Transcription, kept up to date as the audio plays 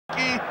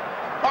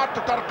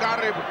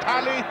Totarkare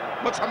Butali,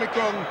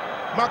 Motsamikong,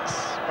 Max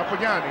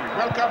Papunyani.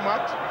 Welcome,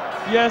 Max.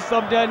 Yes,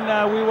 Somden,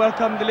 we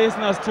welcome the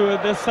listeners to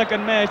the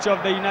second match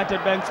of the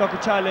United Bank Soccer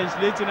Challenge,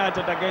 Leeds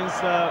United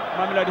against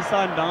Mamelodi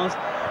Sundowns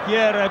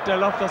here at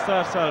Loftus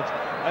Circle.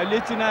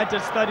 Leeds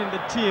United starting the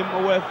team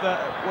with,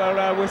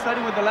 we're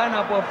starting with the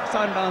lineup of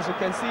Sundowns. You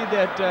can see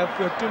that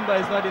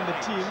Fiotumba is not in the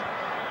team.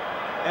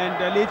 And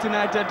Leeds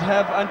United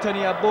have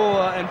Anthony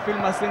Aboa and Phil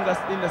Masinga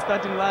in the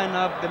starting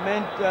lineup, the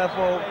men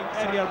for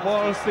serial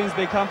balls since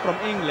they come from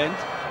England.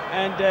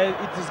 And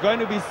it is going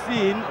to be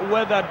seen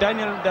whether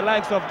the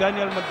likes of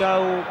Daniel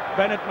Madau,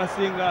 Bennett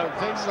Masinga,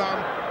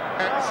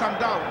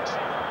 SUNDOWNS.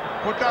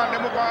 Kota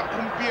lemoka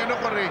kumpia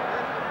nokore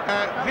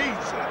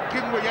Leeds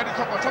kingwe yadi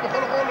toka sabu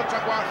kolo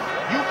chakwa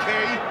UK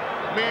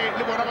me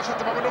libora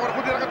basata baba nokore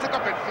kudira katika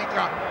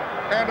Benfica.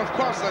 And of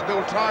course they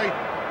will try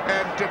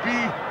and to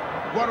be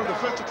one of the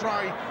first to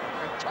try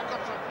and chalk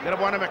up some.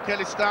 Yerabwana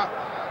McAllister,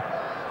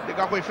 the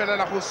guy who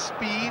fell whose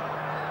speed.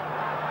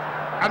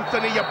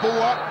 Anthony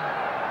Yeboah.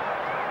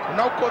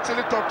 Now Coach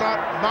Litota,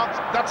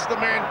 that's the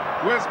man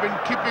who has been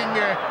keeping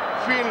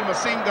Phil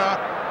Masinga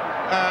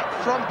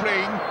from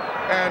playing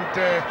and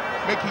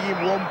making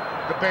him warm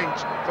the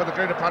bench for the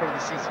greater part of the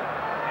season.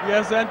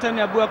 Yes, Anthony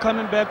Abua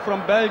coming back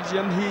from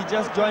Belgium. He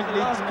just joined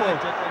Leeds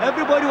United.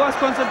 Everybody was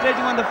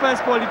concentrating on the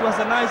first ball. It was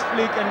a nice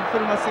flick and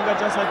Phil Masinga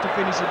just had to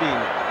finish it in.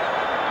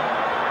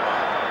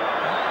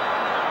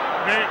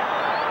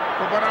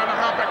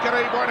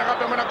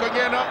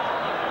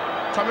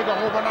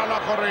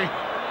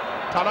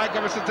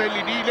 Talaika Mr.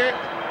 Lidile,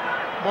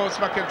 Mos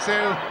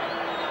Mackenzel,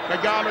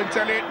 Kagalo and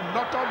Tele,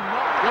 not on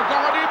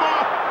Yogawadimo,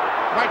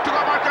 my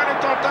Tugabakan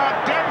and Tota,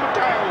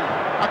 Demutao,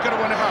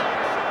 Akarawanaka,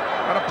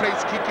 and a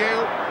place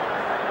Kikeo,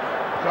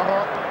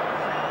 Zaho,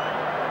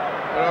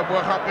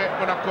 Rabuahape,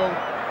 Monacon,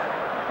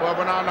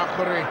 Wabanala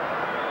Kore,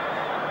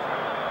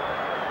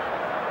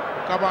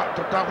 Kaba,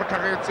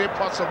 Totapatare,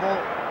 possible.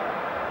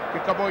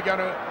 Something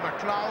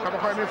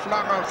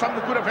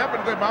could have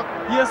happened there, Mark.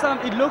 Yes,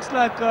 it looks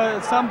like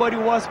somebody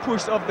was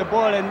pushed off the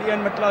ball and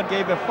Ian McLeod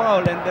gave a foul,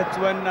 and that's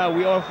when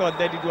we all thought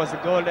that it was a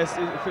goal as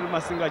Phil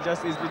Masinga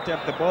just easily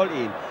tapped the ball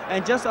in.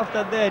 And just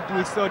after that,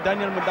 we saw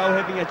Daniel Madau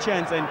having a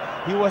chance, and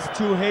he was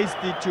too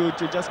hasty to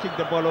just kick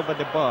the ball over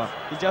the bar.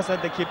 He just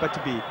had the keeper to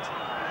beat.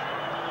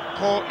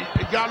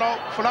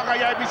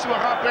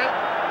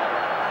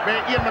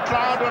 Ian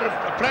McLeod will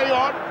play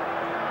on.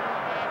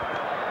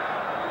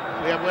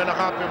 Ya buena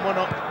hape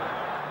mono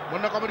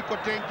kamari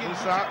kotenki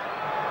sa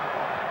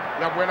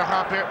ya buena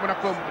hape mona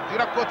kom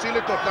tira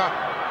kotile tota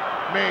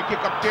me ki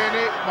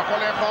kapteni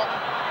makoleho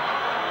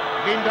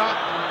Linda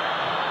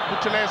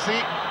Butelesi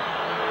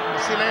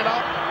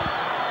Silela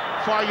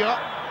Fire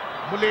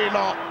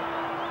Mulelo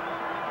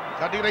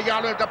kadira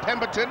yalo da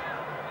Pemberton